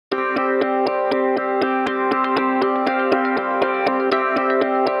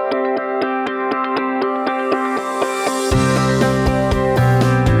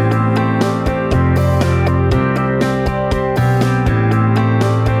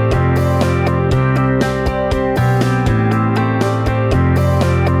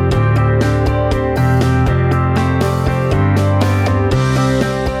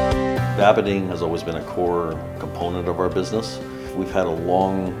Babbitting has always been a core component of our business. We've had a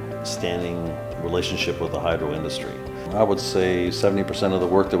long-standing relationship with the hydro industry. I would say 70% of the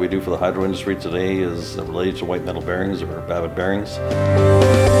work that we do for the hydro industry today is related to white metal bearings or Babbit bearings.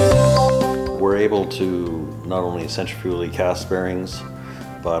 We're able to not only centrifugally cast bearings,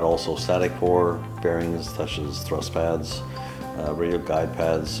 but also static core bearings such as thrust pads, radial guide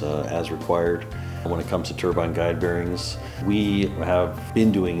pads as required. When it comes to turbine guide bearings, we have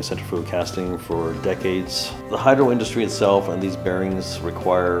been doing centrifugal casting for decades. The hydro industry itself and these bearings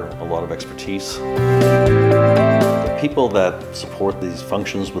require a lot of expertise. The people that support these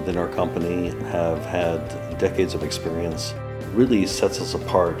functions within our company have had decades of experience. It really sets us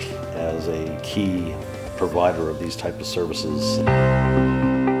apart as a key provider of these types of services.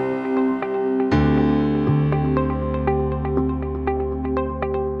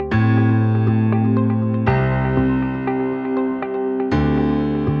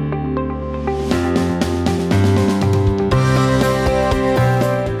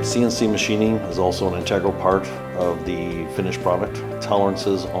 CNC machining is also an integral part of the finished product.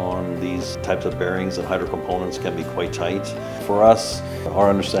 Tolerances on these types of bearings and hydro components can be quite tight. For us, our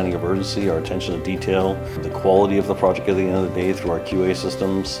understanding of urgency, our attention to detail, the quality of the project at the end of the day through our QA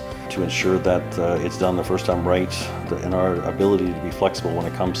systems to ensure that it's done the first time right, and our ability to be flexible when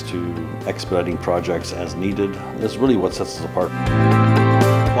it comes to expediting projects as needed is really what sets us apart.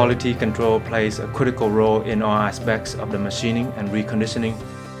 Quality control plays a critical role in all aspects of the machining and reconditioning.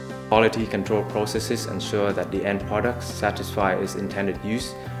 Quality control processes ensure that the end product satisfies its intended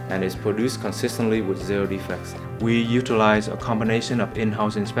use and is produced consistently with zero defects. We utilize a combination of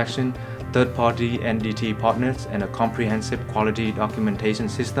in-house inspection, third-party NDT partners, and a comprehensive quality documentation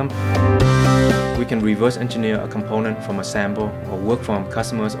system. We can reverse engineer a component from a sample or work from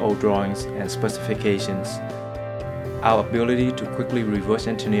customers' old drawings and specifications. Our ability to quickly reverse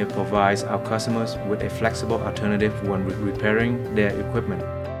engineer provides our customers with a flexible alternative when repairing their equipment.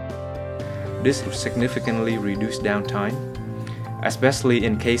 This will significantly reduce downtime, especially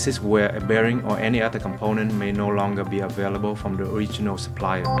in cases where a bearing or any other component may no longer be available from the original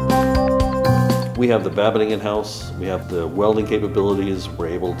supplier. We have the Babbitting in-house, we have the welding capabilities, we're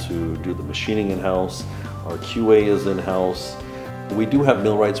able to do the machining in-house, our QA is in-house. We do have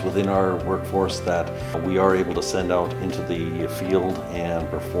millwrights within our workforce that we are able to send out into the field and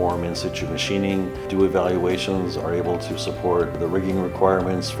perform in-situ machining, do evaluations, are able to support the rigging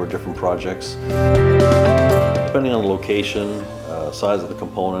requirements for different projects. Depending on the location, size of the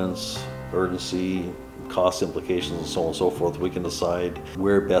components, urgency, cost implications, and so on and so forth, we can decide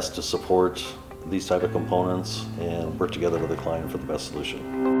where best to support these type of components and work together with the client for the best solution.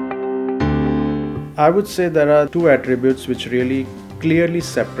 I would say there are two attributes which really clearly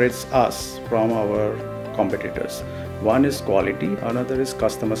separates us from our competitors. One is quality, another is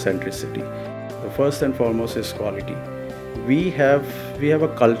customer centricity. The first and foremost is quality. We have a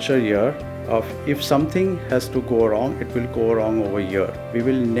culture here of if something has to go wrong, it will go wrong over here. We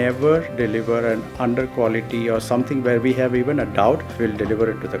will never deliver an under quality or something where we have even a doubt, we'll deliver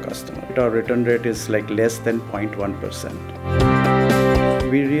it to the customer. Our return rate is like less than 0.1%.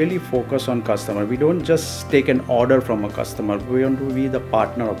 We really focus on customer. We don't just take an order from a customer. We want to be the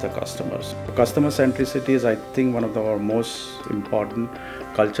partner of the customers. Customer centricity is, I think, one of our most important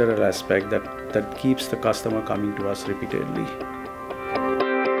cultural aspect that keeps the customer coming to us repeatedly.